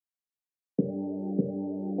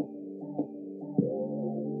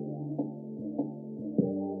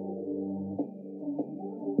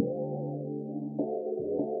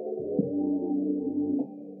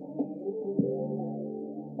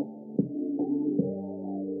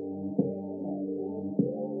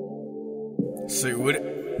SikWidIT.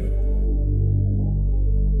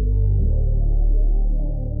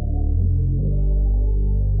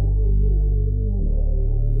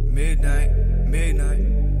 Midnight.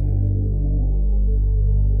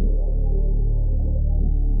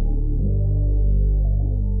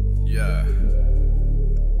 Yeah.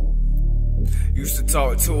 Used to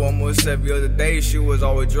talk to her almost every other day. She was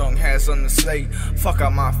always drunk, had something to say. Fuck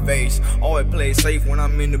out my face. Always play safe when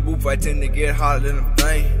I'm in the booth. I tend to get hotter than a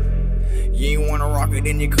flame. You ain't wanna rock it,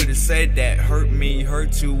 then you could've said that. Hurt me,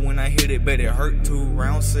 hurt you when I hit it, but it hurt too.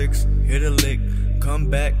 Round 6, hit a lick. Come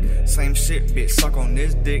back, same shit, bitch. Suck on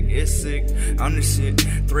this dick, it's sick. I'm the shit.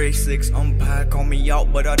 3-6, umpire call me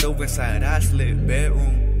out, but I dove inside. I slid.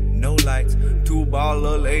 Bedroom, no lights. 2-ball,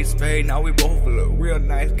 little 8 spade. Now we both look real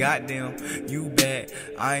nice. Goddamn, you bad.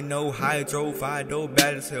 I know hydro, 5-door,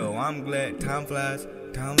 bad as hell. I'm glad time flies,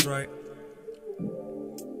 time's right.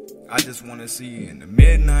 I just wanna see you in the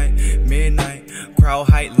midnight. Crowd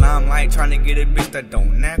height, limelight, trying to get a bitch that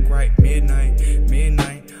don't act right.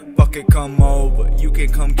 Midnight. Bucket come over, you can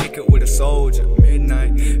come kick it with a soldier.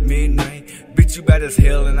 Midnight. Bitch, you bad as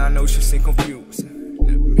hell, and I know she seem confused.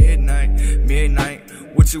 Midnight.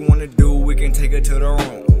 What you wanna do? We can take her to the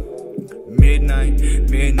room.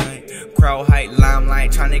 Midnight. Crowd height,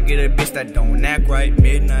 limelight, trying to get a bitch that don't act right.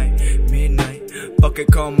 Midnight. Bucket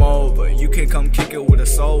come over, you can come kick it with a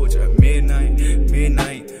soldier. Midnight.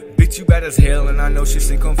 Bitch, you bad as hell, and I know she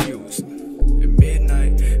seem confused.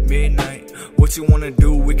 Midnight. What you wanna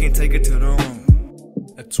do? We can take it to the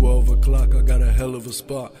room. At 12 o'clock, I got a hell of a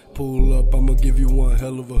spot. Pull up, I'ma give you one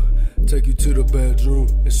hell of a. Take you to the bedroom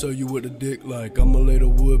and show you what a dick like. I'ma lay the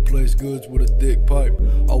wood, place goods with a thick pipe.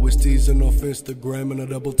 Always teasing off Instagram and I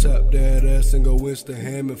double tap that ass and go insta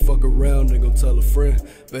ham and fuck around and go tell a friend.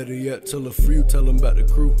 Better yet, tell a few, tell them about the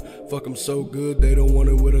crew. Fuck them so good, they don't want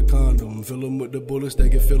it with a condom. Fill them with the bullets, they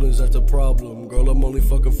get feelings, that's a problem. Girl, I'm only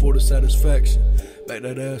fucking for the satisfaction. Back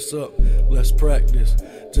that ass up, let's practice.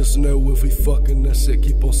 Just know if we fucking, that's it,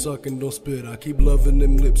 keep on sucking, don't spit. I keep loving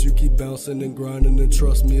them lips, you keep bouncing and grinding, and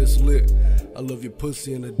trust me, it's lit. I love your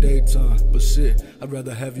pussy in the daytime, but shit, I'd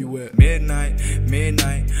rather have you at midnight.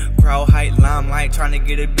 Crowd height, limelight, trying to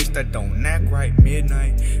get a bitch that don't act right.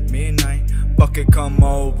 Midnight. Bucket come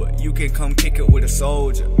over, you can come kick it with a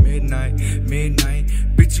soldier. Midnight.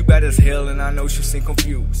 Bitch, you bad as hell, and I know she seem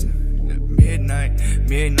confused. Midnight.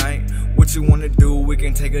 What you wanna do? We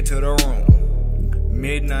can take her to the room.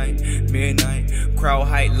 Midnight. Crowd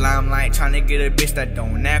height, limelight, trying to get a bitch that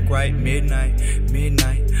don't act right. Midnight.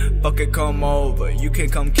 Bucket come over, you can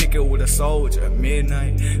come kick it with a soldier.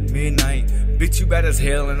 Midnight. Bitch, you bad as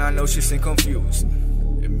hell, and I know she seem confused.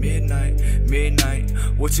 Midnight.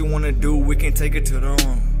 What you wanna do? We can take it to the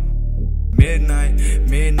room.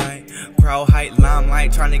 Midnight. Crowd height,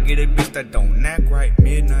 limelight, trying to get a bitch that don't act right.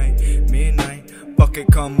 Midnight. Bucket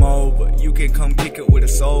come over, you can come kick it with a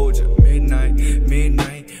soldier. Midnight.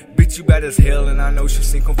 Bitch, you bad as hell, and I know she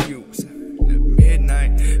seem confused.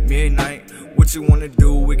 Midnight. What you wanna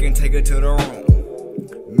do? We can take her to the room.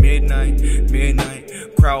 Midnight.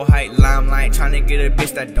 Crowd height, limelight, trying to get a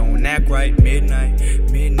bitch that don't act right. Midnight.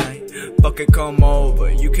 Bucket come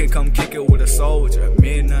over, you can come kick it with a soldier.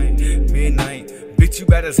 Midnight. Bitch, you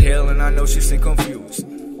bad as hell, and I know she seem confused.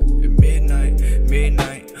 Midnight.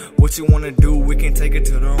 What you wanna do? We can take it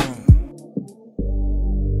to the room.